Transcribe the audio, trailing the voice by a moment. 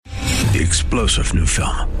The explosive new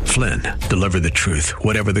film, Flynn, deliver the truth,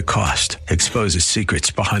 whatever the cost. Exposes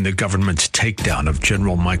secrets behind the government's takedown of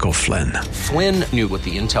General Michael Flynn. Flynn knew what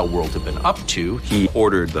the intel world had been up to. He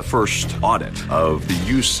ordered the first audit of the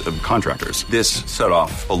use of contractors. This set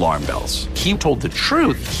off alarm bells. He told the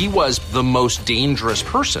truth. He was the most dangerous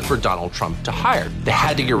person for Donald Trump to hire. They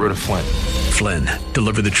had to get rid of Flynn. Flynn,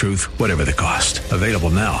 deliver the truth, whatever the cost. Available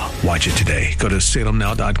now. Watch it today. Go to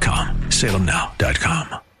salemnow.com.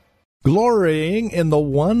 salemnow.com. Glorying in the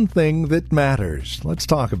one thing that matters. Let's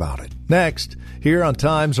talk about it. Next, here on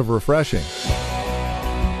Times of Refreshing.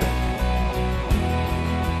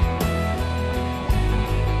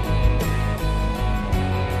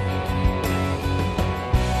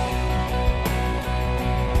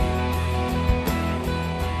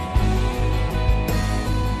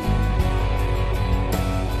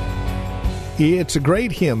 It's a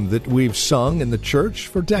great hymn that we've sung in the church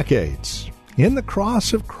for decades. In the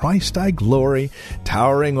cross of Christ I glory,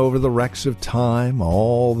 towering over the wrecks of time,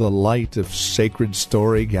 all the light of sacred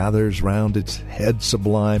story gathers round its head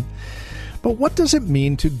sublime. But what does it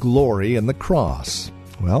mean to glory in the cross?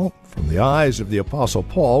 Well, from the eyes of the Apostle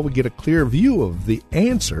Paul, we get a clear view of the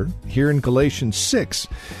answer here in Galatians 6.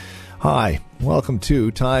 Hi, welcome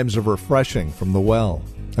to Times of Refreshing from the Well,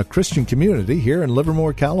 a Christian community here in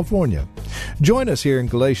Livermore, California. Join us here in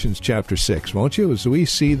Galatians chapter 6, won't you, as we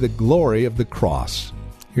see the glory of the cross.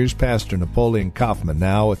 Here's Pastor Napoleon Kaufman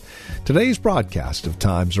now with today's broadcast of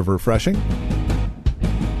Times of Refreshing.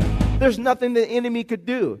 There's nothing the enemy could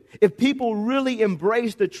do. If people really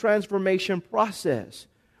embrace the transformation process,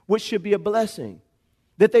 which should be a blessing,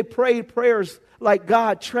 that they prayed prayers like,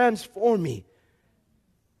 God, transform me,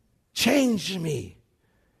 change me,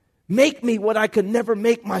 make me what I could never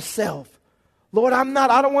make myself. Lord, I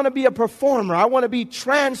don't want to be a performer. I want to be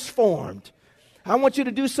transformed. I want you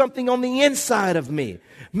to do something on the inside of me.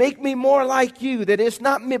 Make me more like you, that it's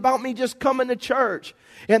not about me just coming to church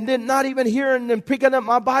and then not even hearing and picking up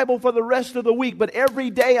my Bible for the rest of the week, but every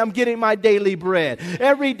day I'm getting my daily bread.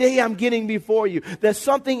 Every day I'm getting before you. That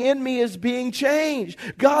something in me is being changed.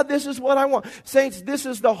 God, this is what I want. Saints, this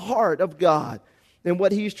is the heart of God and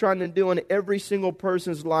what He's trying to do in every single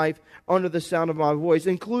person's life under the sound of my voice,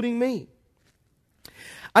 including me.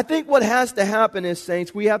 I think what has to happen is,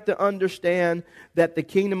 saints, we have to understand that the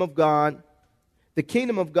kingdom of God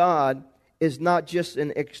is not just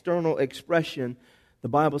an external expression. The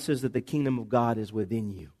Bible says that the kingdom of God is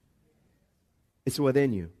within you. It's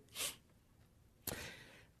within you.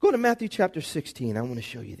 Go to Matthew chapter 16. I want to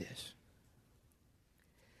show you this.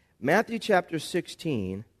 Matthew chapter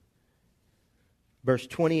 16, verse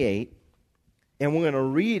 28, and we're going to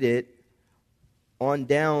read it on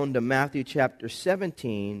down to Matthew chapter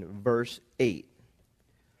 17, verse 8.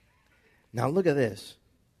 Now look at this.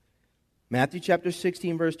 Matthew chapter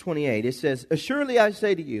 16, verse 28. It says, Assuredly I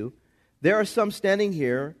say to you, there are some standing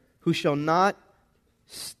here who shall not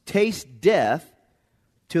taste death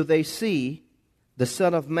till they see the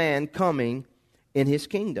Son of Man coming in His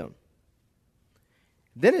kingdom.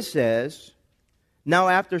 Then it says, Now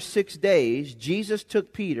after 6 days, Jesus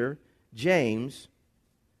took Peter, James,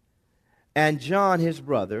 and John his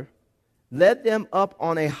brother, led them up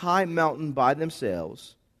on a high mountain by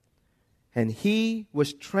themselves, and He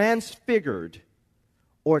was transfigured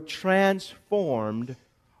or transformed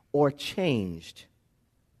or changed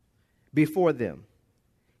before them.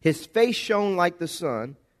 His face shone like the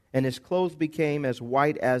sun, and His clothes became as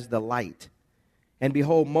white as the light. And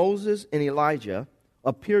behold, Moses and Elijah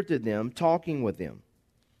appeared to them, talking with them.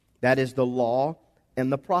 That is the law and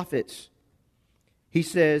the prophets. He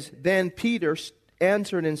says, Then Peter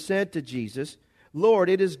answered and said to Jesus, Lord,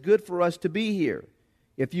 it is good for us to be here.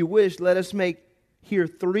 If you wish, let us make here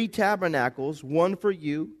 3 tabernacles, one for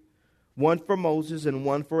you, one for Moses, and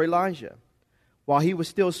one for Elijah. While he was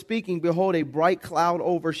still speaking, behold, a bright cloud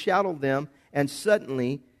overshadowed them, and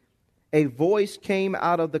suddenly a voice came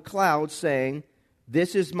out of the cloud saying,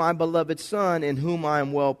 This is my beloved Son, in whom I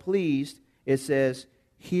am well pleased. It says,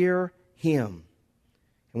 Hear Him.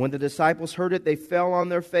 And when the disciples heard it, they fell on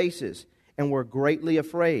their faces and were greatly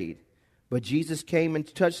afraid. But Jesus came and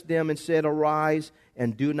touched them and said, Arise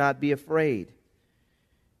and do not be afraid.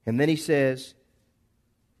 And then He says,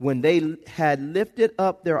 when they had lifted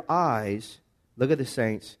up their eyes, look at the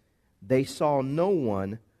saints, they saw no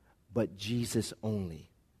one but Jesus only.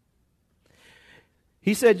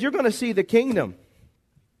 He said, you're going to see the kingdom.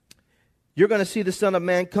 You're going to see the Son of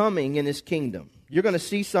Man coming in His kingdom. You're going to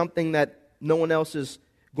see something that no one else is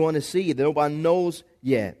going to see, that nobody knows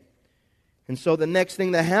yet. And so the next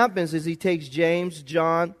thing that happens is He takes James,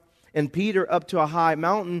 John, and Peter up to a high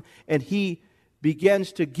mountain, and He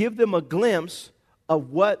begins to give them a glimpse of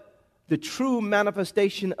what the true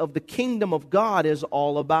manifestation of the kingdom of God is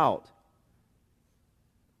all about.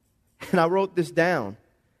 And I wrote this down.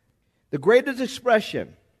 The greatest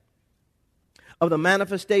expression of the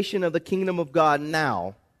manifestation of the kingdom of God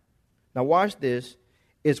now watch this,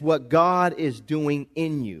 is what God is doing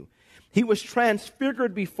in you. He was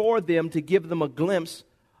transfigured before them to give them a glimpse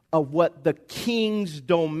of what the king's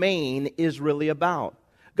domain is really about.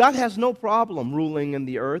 God has no problem ruling in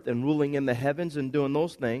the earth and ruling in the heavens and doing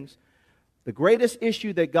those things. The greatest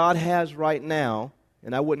issue that God has right now,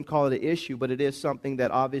 and I wouldn't call it an issue, but it is something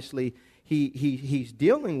that obviously he's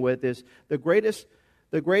dealing with, is the greatest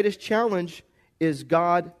challenge is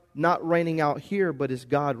God not reigning out here, but is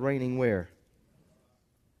God reigning where?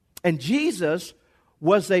 And Jesus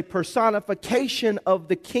was a personification of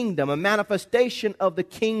the kingdom, a manifestation of the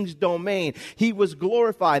king's domain. He was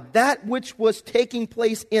glorified. That which was taking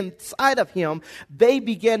place inside of him, they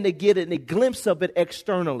began to get a glimpse of it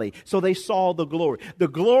externally. So they saw the glory. The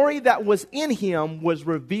glory that was in him was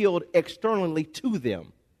revealed externally to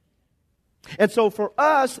them. And so for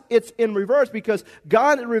us, it's in reverse, because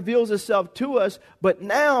God reveals himself to us, but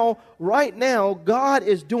now, right now, God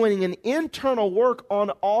is doing an internal work on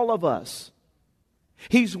all of us.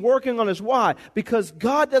 He's working on us. Why? Because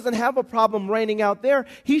God doesn't have a problem reigning out there.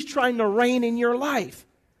 He's trying to reign in your life.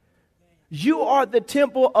 You are the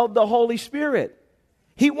temple of the Holy Spirit.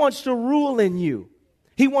 He wants to rule in you.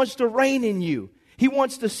 He wants to reign in you. He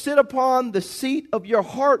wants to sit upon the seat of your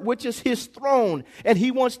heart, which is his throne, and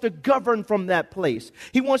he wants to govern from that place.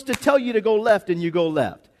 He wants to tell you to go left, and you go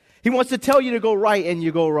left. He wants to tell you to go right, and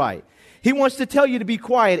you go right. He wants to tell you to be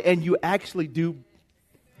quiet, and you actually do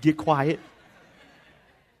get quiet.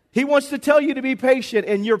 He wants to tell you to be patient,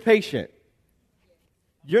 and you're patient.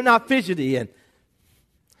 You're not fidgety. And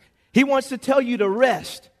he wants to tell you to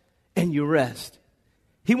rest, and you rest.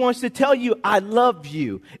 He wants to tell you, I love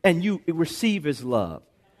you, and you receive his love.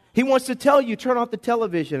 He wants to tell you, turn off the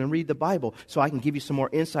television and read the Bible so I can give you some more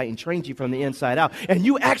insight and train you from the inside out. And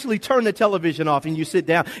you actually turn the television off and you sit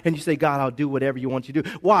down and you say, God, I'll do whatever you want you to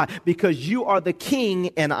do. Why? Because you are the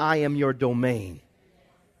king and I am your domain.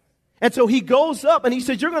 And so he goes up and he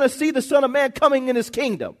says, you're going to see the Son of Man coming in his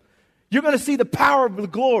kingdom. You're going to see the power of the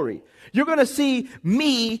glory. You're going to see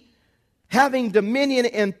me having dominion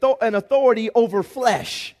and authority over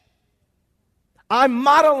flesh. I'm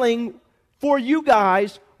modeling for you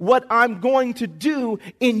guys what I'm going to do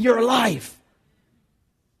in your life.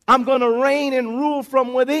 I'm going to reign and rule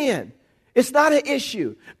from within. It's not an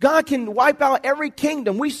issue. God can wipe out every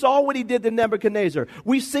kingdom. We saw what he did to Nebuchadnezzar.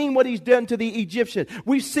 We've seen what he's done to the Egyptian.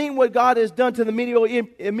 We've seen what God has done to the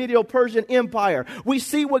Medo-Persian Empire. We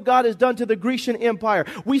see what God has done to the Grecian Empire.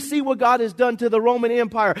 We see what God has done to the Roman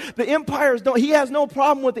Empire. The empires he has no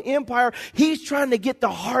problem with the empire. He's trying to get the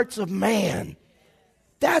hearts of man.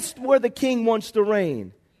 That's where the king wants to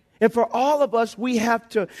reign. And for all of us, we have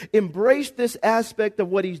to embrace this aspect of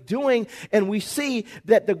what he's doing. And we see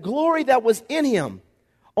that the glory that was in him,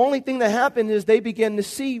 only thing that happened is they began to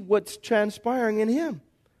see what's transpiring in him.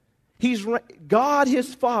 God,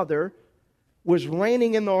 his Father, was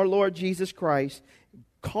reigning in our Lord Jesus Christ,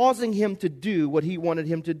 causing him to do what he wanted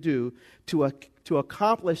him to do to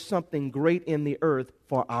accomplish something great in the earth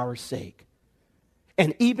for our sake.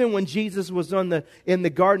 And even when Jesus was in the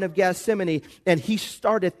Garden of Gethsemane and he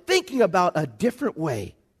started thinking about a different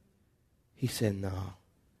way, he said, no,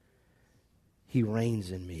 he reigns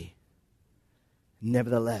in me.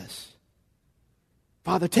 Nevertheless,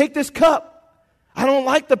 Father, take this cup. I don't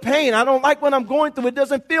like the pain. I don't like what I'm going through. It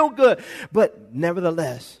doesn't feel good. But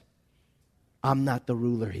nevertheless, I'm not the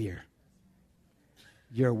ruler here.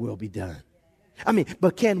 Your will be done.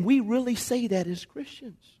 But can we really say that as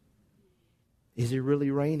Christians? Is he really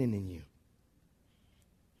reigning in you?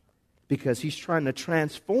 Because he's trying to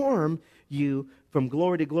transform you from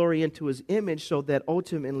glory to glory into his image so that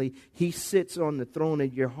ultimately he sits on the throne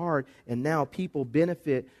of your heart and now people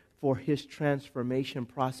benefit for his transformation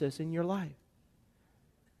process in your life.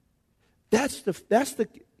 That's the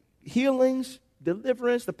healings,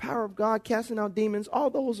 deliverance, the power of God, casting out demons. All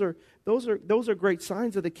those are great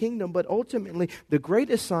signs of the kingdom, but ultimately the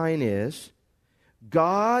greatest sign is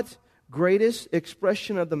God's greatest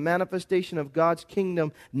expression of the manifestation of God's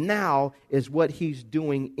kingdom now is what he's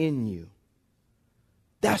doing in you.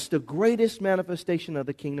 That's the greatest manifestation of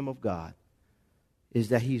the kingdom of God, is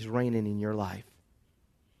that he's reigning in your life.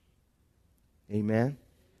 Amen?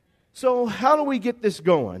 So how do we get this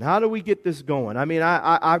going? How do we get this going?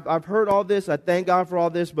 I've heard all this. I thank God for all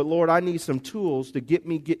this. But Lord, I need some tools to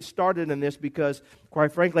get started in this because,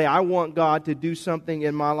 quite frankly, I want God to do something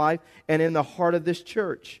in my life and in the heart of this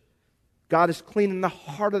church. God is cleaning the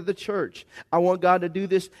heart of the church. I want God to do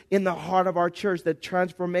this in the heart of our church. The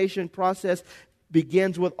transformation process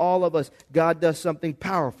begins with all of us. God does something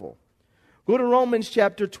powerful. Go to Romans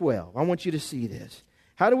chapter 12. I want you to see this.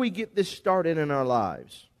 How do we get this started in our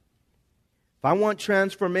lives? If I want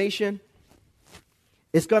transformation,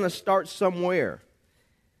 it's going to start somewhere.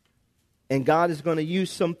 And God is going to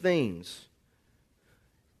use some things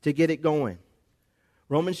to get it going.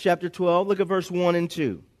 Romans chapter 12, look at verse 1 and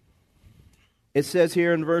 2. It says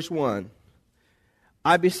here in verse 1,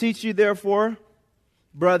 I beseech you therefore,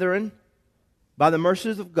 brethren, by the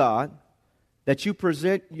mercies of God, that you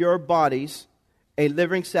present your bodies a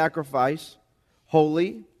living sacrifice,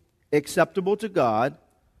 holy, acceptable to God,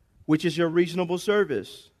 which is your reasonable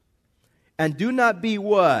service. And do not be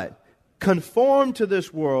what? Conformed to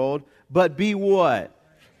this world, but be what?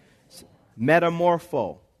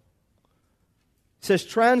 Metamorpho. It says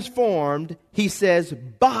transformed, he says,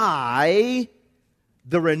 by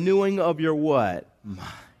the renewing of your what? Mind.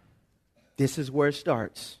 This is where it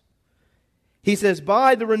starts. He says,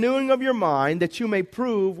 by the renewing of your mind, that you may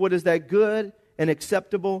prove what is that good and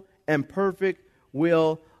acceptable and perfect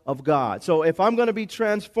will of God. So if I'm going to be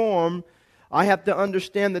transformed, I have to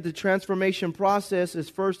understand that the transformation process is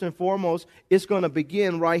first and foremost, it's going to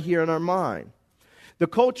begin right here in our mind. The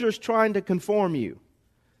culture is trying to conform you.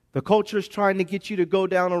 The culture is trying to get you to go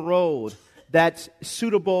down a road that's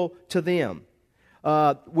suitable to them.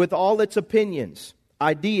 With all its opinions,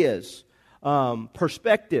 ideas,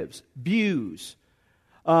 perspectives, views.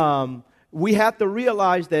 We have to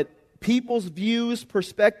realize that people's views,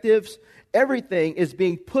 perspectives, everything is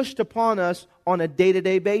being pushed upon us on a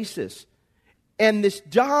day-to-day basis. And this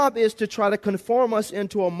job is to try to conform us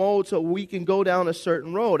into a mold so we can go down a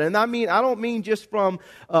certain road. And I don't mean just from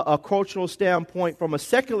a cultural standpoint, from a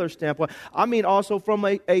secular standpoint. I mean also from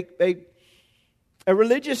a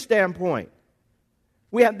religious standpoint.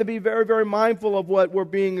 We have to be very, very mindful of what we're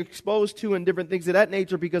being exposed to and different things of that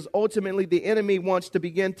nature, because ultimately the enemy wants to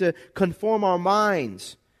begin to conform our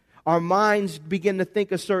minds. Our minds begin to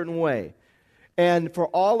think a certain way. And for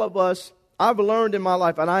all of us, I've learned in my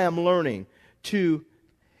life, and I am learning, to,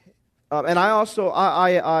 and I also,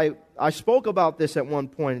 I spoke about this at one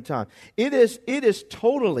point in time. It is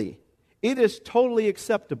totally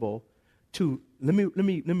acceptable to, let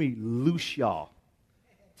me loose y'all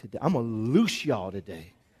today. I'm going to loose y'all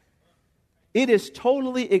today. It is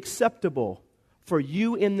totally acceptable for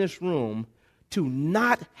you in this room to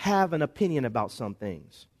not have an opinion about some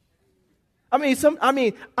things.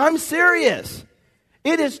 I'm serious.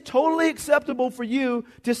 It is totally acceptable for you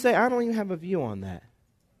to say, I don't even have a view on that.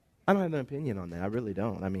 I don't have an opinion on that. I really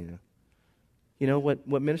don't. You know what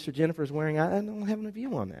Minister Jennifer is wearing, I don't have a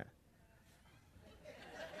view on that.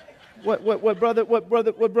 What brother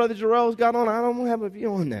Jarrell's got on, I don't have a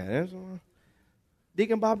view on that.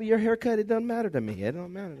 Deacon Bobby, your haircut, it doesn't matter to me. It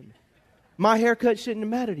don't matter to me. My haircut shouldn't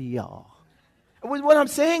matter to y'all. What I'm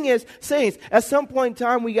saying is, saints, at some point in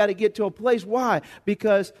time we got to get to a place. Why?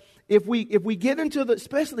 Because if we get into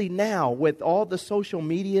especially now with all the social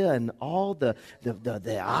media and all the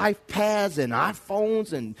iPads and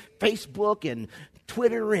iPhones and Facebook and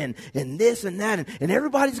Twitter and this and that, and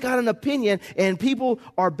everybody's got an opinion, and people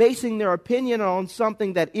are basing their opinion on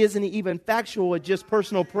something that isn't even factual, it's just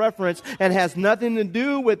personal preference and has nothing to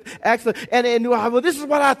do with actually, and well, this is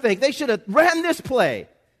what I think. They should have ran this play.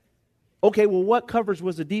 Okay, well, what coverage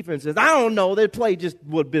was the defense? I don't know. Their play just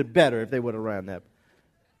would have been better if they would have ran that.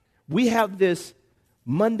 We have this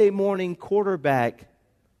Monday morning quarterback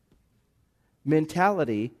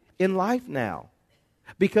mentality in life now,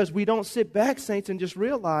 because we don't sit back, saints, and just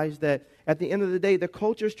realize that at the end of the day, the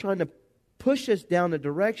culture is trying to push us down a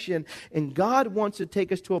direction, and God wants to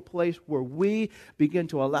take us to a place where we begin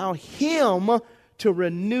to allow Him to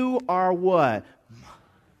renew our what?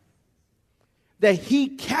 That He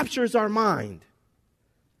captures our mind.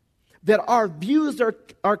 That our views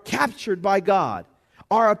are captured by God.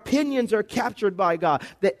 Our opinions are captured by God.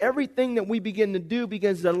 That everything that we begin to do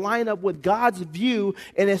begins to line up with God's view,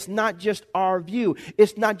 and it's not just our view.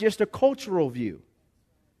 It's not just a cultural view.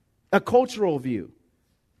 A cultural view.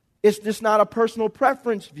 It's just not a personal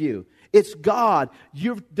preference view. It's God.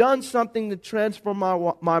 You've done something to transform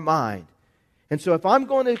my mind. And so if I'm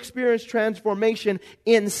going to experience transformation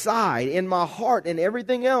inside, in my heart, and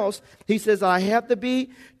everything else, He says I have to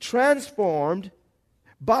be transformed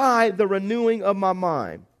by the renewing of my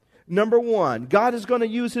mind. Number one, God is going to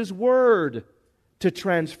use His Word to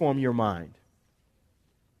transform your mind,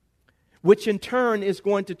 which in turn is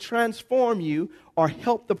going to transform you or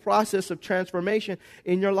help the process of transformation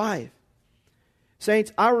in your life.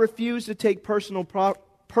 Saints, I refuse to take personal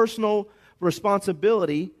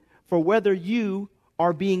responsibility for whether you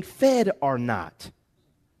are being fed or not.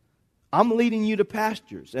 I'm leading you to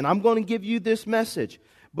pastures, and I'm going to give you this message.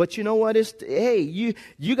 But you know what?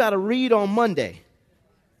 You got to read on Monday.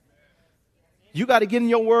 You got to get in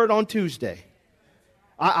your word on Tuesday.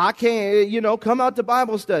 I can't, come out to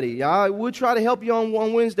Bible study. We'll try to help you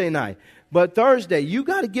on Wednesday night. But Thursday, you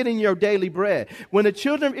got to get in your daily bread. When the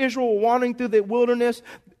children of Israel were wandering through the wilderness,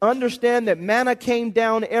 understand that manna came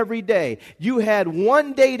down every day. You had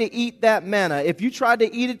one day to eat that manna. If you tried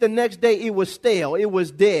to eat it the next day, it was stale. It was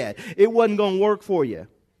dead. It wasn't going to work for you.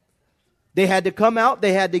 They had to come out,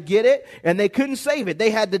 they had to get it, and they couldn't save it.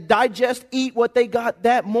 They had to eat what they got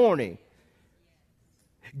that morning.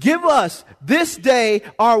 Give us this day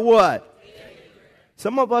our what?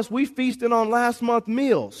 Some of us, we feasted on last month's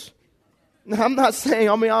meals. Now, I'm not saying,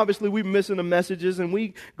 obviously we're missing the messages and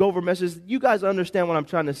we go over messages. You guys understand what I'm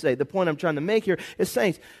trying to say. The point I'm trying to make here is,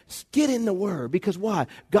 saints, get in the Word. Because why?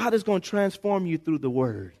 God is going to transform you through the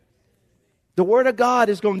Word. The Word of God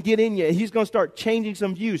is going to get in you, and He's going to start changing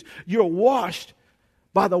some views. You're washed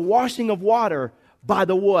by the washing of water by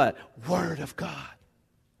the what? Word of God.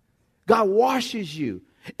 God washes you.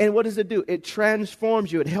 And what does it do? It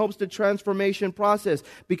transforms you. It helps the transformation process,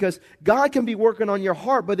 because God can be working on your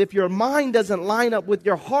heart, but if your mind doesn't line up with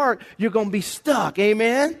your heart, you're going to be stuck.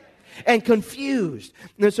 Amen? And confused.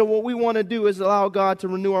 And so what we want to do is allow God to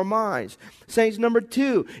renew our minds. Saints, number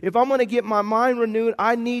 2, if I'm going to get my mind renewed,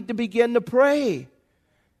 I need to begin to pray.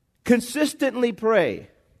 Consistently pray.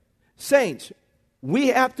 Saints, we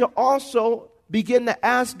have to also begin to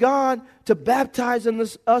ask God to baptize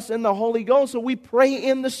us in the Holy Ghost, so we pray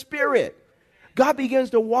in the Spirit. God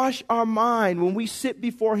begins to wash our mind. When we sit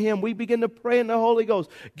before Him, we begin to pray in the Holy Ghost.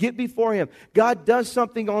 Get before Him. God does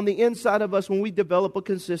something on the inside of us when we develop a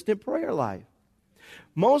consistent prayer life.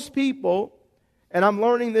 Most people, and I'm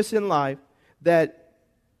learning this in life, that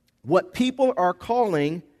what people are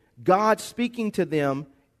calling God speaking to them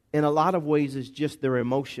in a lot of ways is just their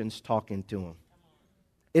emotions talking to them.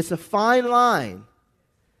 It's a fine line.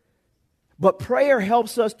 But prayer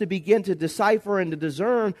helps us to begin to decipher and to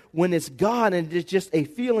discern when it's God and it's just a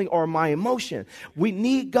feeling or my emotion. We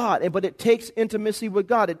need God, but it takes intimacy with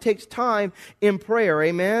God. It takes time in prayer,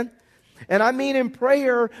 amen? And I mean in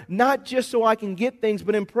prayer, not just so I can get things,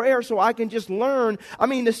 but in prayer so I can just learn.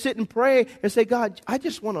 To sit and pray and say, God, I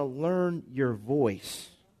just want to learn your voice.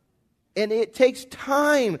 And it takes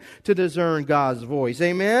time to discern God's voice,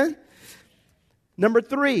 amen? Number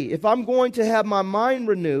 3, if I'm going to have my mind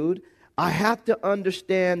renewed, I have to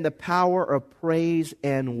understand the power of praise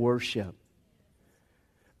and worship.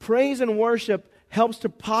 Praise and worship helps to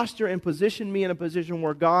posture and position me in a position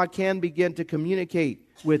where God can begin to communicate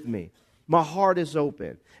with me. My heart is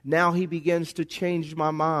open. Now He begins to change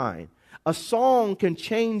my mind. A song can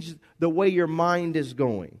change the way your mind is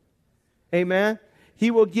going. Amen?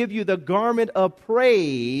 He will give you the garment of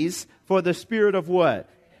praise for the spirit of what?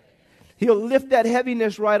 He'll lift that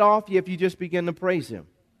heaviness right off you if you just begin to praise Him.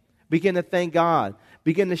 Begin to thank God.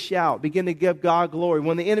 Begin to shout. Begin to give God glory.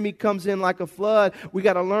 When the enemy comes in like a flood, we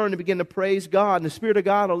got to learn to begin to praise God. And the Spirit of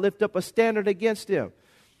God will lift up a standard against him.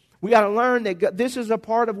 We got to learn that this is a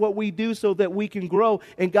part of what we do so that we can grow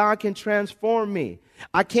and God can transform me.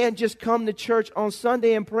 I can't just come to church on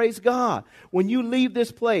Sunday and praise God. When you leave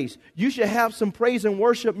this place, you should have some praise and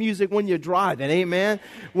worship music when you're driving, amen?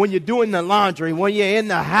 When you're doing the laundry, when you're in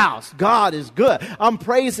the house. God is good. I'm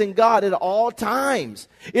praising God at all times.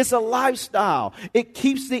 It's a lifestyle. It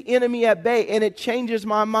keeps the enemy at bay and it changes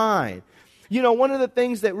my mind. You know, one of the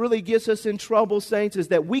things that really gets us in trouble, saints, is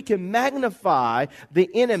that we can magnify the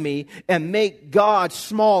enemy and make God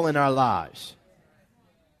small in our lives.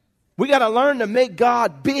 We got to learn to make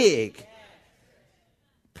God big.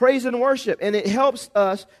 Praise and worship. And it helps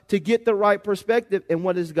us to get the right perspective. And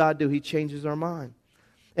what does God do? He changes our mind.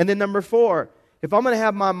 And then number 4, if I'm going to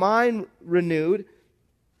have my mind renewed,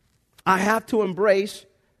 I have to embrace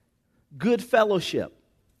good fellowship.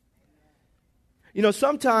 You know,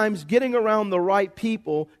 sometimes getting around the right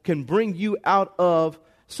people can bring you out of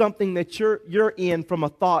something that you're in from a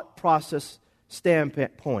thought process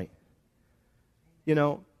standpoint. You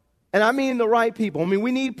know, and I mean the right people. I mean,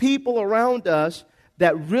 we need people around us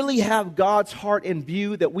that really have God's heart in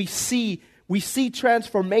view, that we see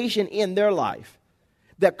transformation in their life,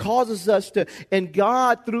 that causes us to, and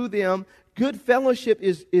God through them. Good fellowship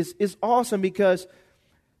is awesome, because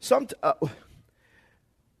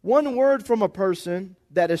one word from a person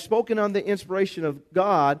that is spoken on the inspiration of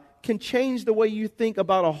God can change the way you think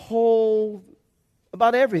about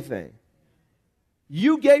about everything.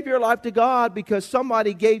 You gave your life to God because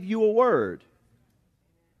somebody gave you a word.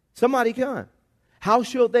 Somebody can. How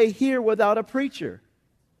shall they hear without a preacher?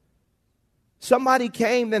 Somebody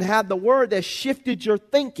came that had the word that shifted your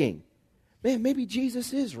thinking. Man, maybe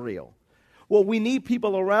Jesus is real. Well, we need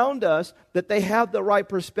people around us that they have the right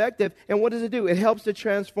perspective. And what does it do? It helps to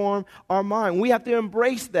transform our mind. We have to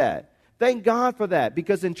embrace that. Thank God for that.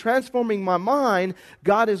 Because in transforming my mind,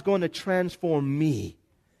 God is going to transform me.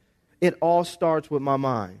 It all starts with my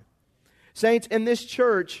mind. Saints, in this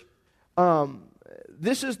church,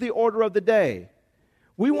 this is the order of the day.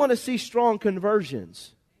 We want to see strong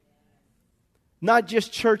conversions, not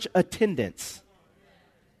just church attendance.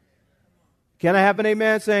 Can I have an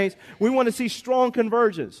amen, saints? We want to see strong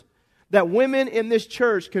conversions. That women in this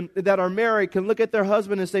church that are married can look at their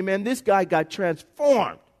husband and say, man, this guy got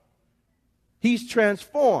transformed. He's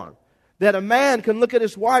transformed. That a man can look at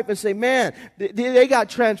his wife and say, man, they got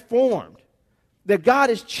transformed. That God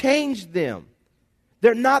has changed them.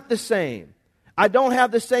 They're not the same. I don't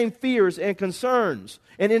have the same fears and concerns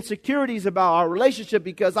and insecurities about our relationship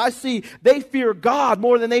because I see they fear God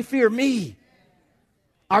more than they fear me.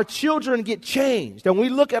 Our children get changed. And we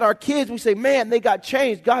look at our kids, we say, man, they got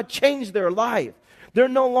changed. God changed their life. They're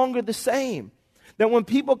no longer the same. That when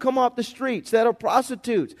people come off the streets that are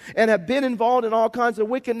prostitutes and have been involved in all kinds of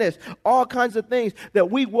wickedness, all kinds of things, that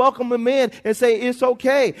we welcome them in and say, it's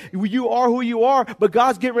okay. You are who you are, but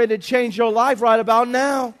God's getting ready to change your life right about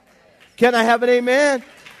now. Can I have an amen?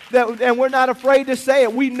 And we're not afraid to say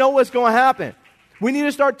it. We know what's going to happen. We need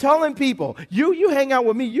to start telling people, you hang out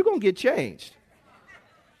with me, you're going to get changed.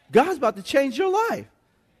 God's about to change your life.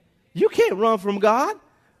 You can't run from God.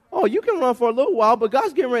 Oh, you can run for a little while, but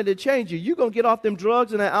God's getting ready to change you. You're going to get off them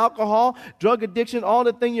drugs and that alcohol, drug addiction, all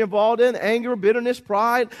the things you're involved in, anger, bitterness,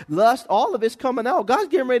 pride, lust, all of it's coming out. God's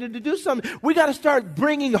getting ready to do something. We got to start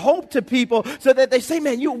bringing hope to people so that they say,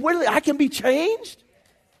 man, I can be changed?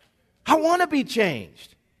 I want to be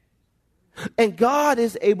changed. And God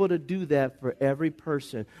is able to do that for every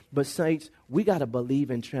person. But saints, we got to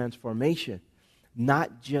believe in transformation,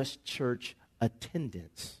 not just church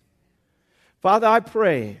attendance. Father, I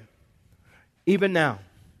pray, even now,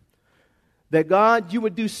 that God, you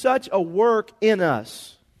would do such a work in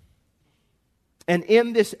us and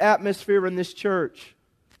in this atmosphere in this church,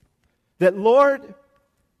 that, Lord,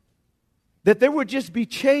 that there would just be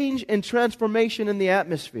change and transformation in the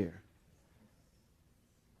atmosphere.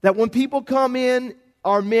 That when people come in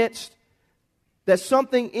our midst, that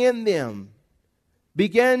something in them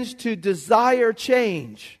begins to desire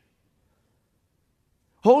change.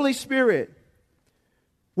 Holy Spirit,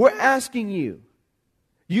 we're asking you.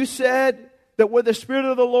 You said that where the Spirit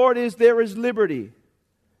of the Lord is, there is liberty.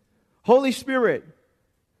 Holy Spirit,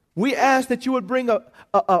 we ask that you would bring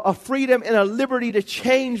a freedom and a liberty to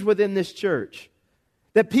change within this church.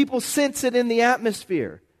 That people sense it in the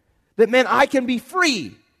atmosphere. That, man, I can be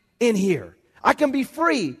free in here. I can be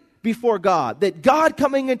free before God. That God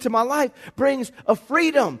coming into my life brings a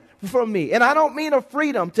freedom from me. And I don't mean a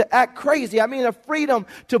freedom to act crazy. I mean a freedom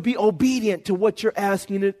to be obedient to what you're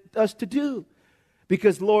asking us to do.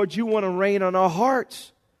 Because, Lord, you want to reign on our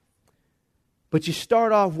hearts. But you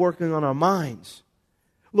start off working on our minds.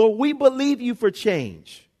 Lord, we believe you for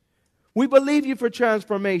change. We believe you for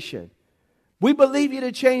transformation. We believe you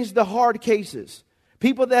to change the hard cases.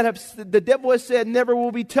 People that the devil has said never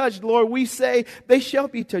will be touched, Lord, we say they shall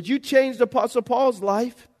be touched. You changed Apostle Paul's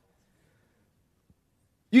life.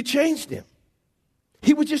 You changed him.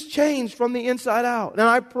 He was just changed from the inside out. And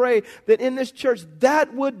I pray that in this church,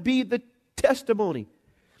 that would be the testimony.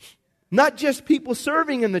 Not just people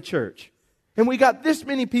serving in the church. And we got this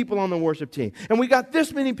many people on the worship team. And we got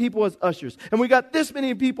this many people as ushers. And we got this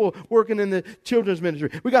many people working in the children's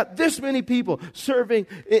ministry. We got this many people serving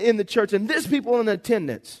in the church. And this people in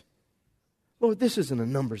attendance. Lord, this isn't a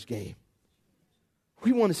numbers game.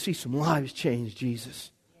 We want to see some lives change,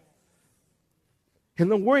 Jesus. And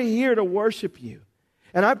Lord, we're here to worship you.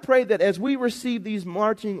 And I pray that as we receive these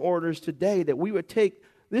marching orders today, that we would take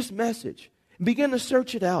this message and begin to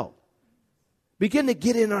search it out. Begin to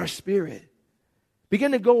get in our spirit.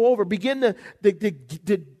 Begin to go over. Begin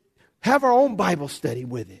to have our own Bible study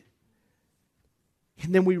with it.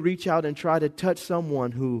 And then we reach out and try to touch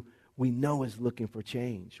someone who we know is looking for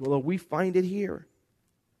change. Well, Lord, we find it here.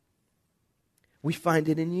 We find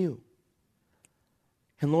it in you.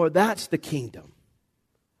 And Lord, that's the kingdom.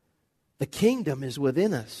 The kingdom is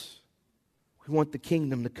within us. We want the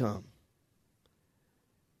kingdom to come.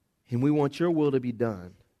 And we want your will to be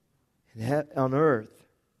done on earth.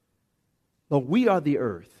 Lord, we are the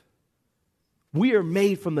earth. We are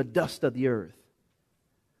made from the dust of the earth.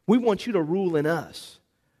 We want you to rule in us.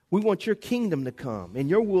 We want your kingdom to come and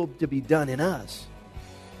your will to be done in us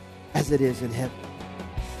as it is in heaven.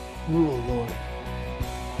 Rule, Lord.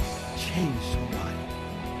 Change somebody.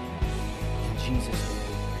 In Jesus' name.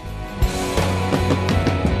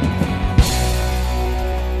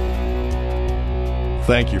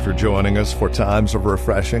 Thank you for joining us for Times of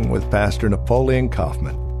Refreshing with Pastor Napoleon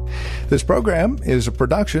Kaufman. This program is a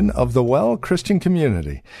production of the Well Christian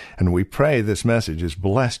Community, and we pray this message has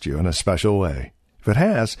blessed you in a special way. If it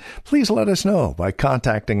has, please let us know by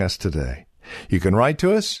contacting us today. You can write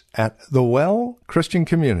to us at the Well Christian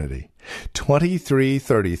Community,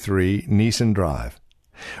 2333 Neeson Drive.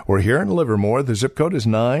 We're here in Livermore. The zip code is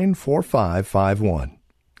 94551.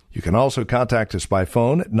 You can also contact us by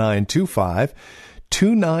phone at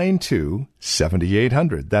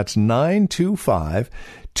 925-292-7800. That's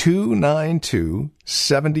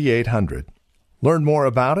 925-292-7800. Learn more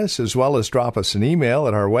about us as well as drop us an email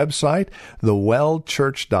at our website,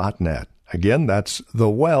 thewellchurch.net. Again, that's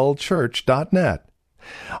thewellchurch.net.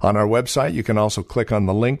 On our website, you can also click on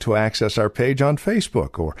the link to access our page on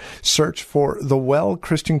Facebook or search for The Well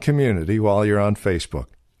Christian Community while you're on Facebook.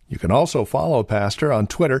 You can also follow Pastor on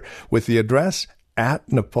Twitter with the address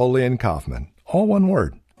 @Napoleon Kaufman, all one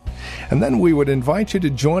word. And then we would invite you to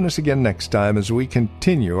join us again next time as we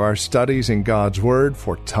continue our studies in God's Word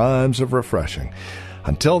for times of refreshing.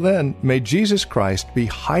 Until then, may Jesus Christ be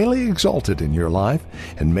highly exalted in your life,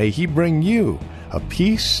 and may He bring you a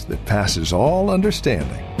peace that passes all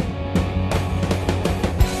understanding.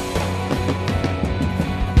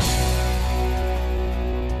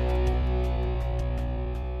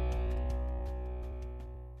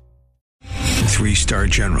 Three-star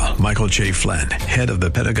General Michael J. Flynn, head of the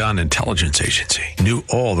Pentagon Intelligence Agency, knew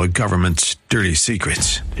all the government's dirty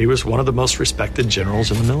secrets. He was one of the most respected generals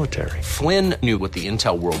in the military. Flynn knew what the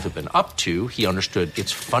intel world had been up to. He understood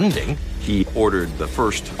its funding. He ordered the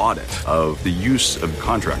first audit of the use of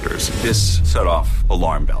contractors. This set off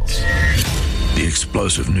alarm bells. The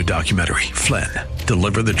explosive new documentary, Flynn,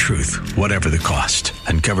 Deliver the Truth, Whatever the Cost,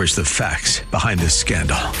 uncovers the facts behind this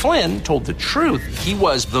scandal. Flynn told the truth. He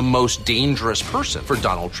was the most dangerous person for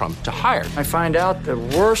Donald Trump to hire. I find out the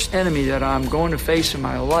worst enemy that I'm going to face in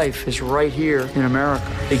my life is right here in America.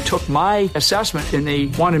 They took my assessment and they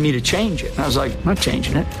wanted me to change it. And I was like, I'm not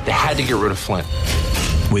changing it. They had to get rid of Flynn.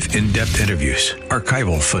 With in-depth interviews,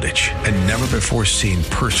 archival footage, and never-before-seen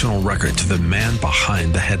personal records of the man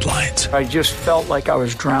behind the headlines. I just felt like I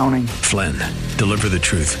was drowning. Flynn, Deliver the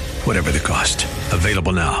Truth, Whatever the Cost.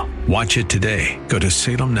 Available now. Watch it today. Go to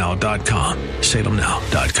salemnow.com.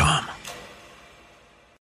 salemnow.com.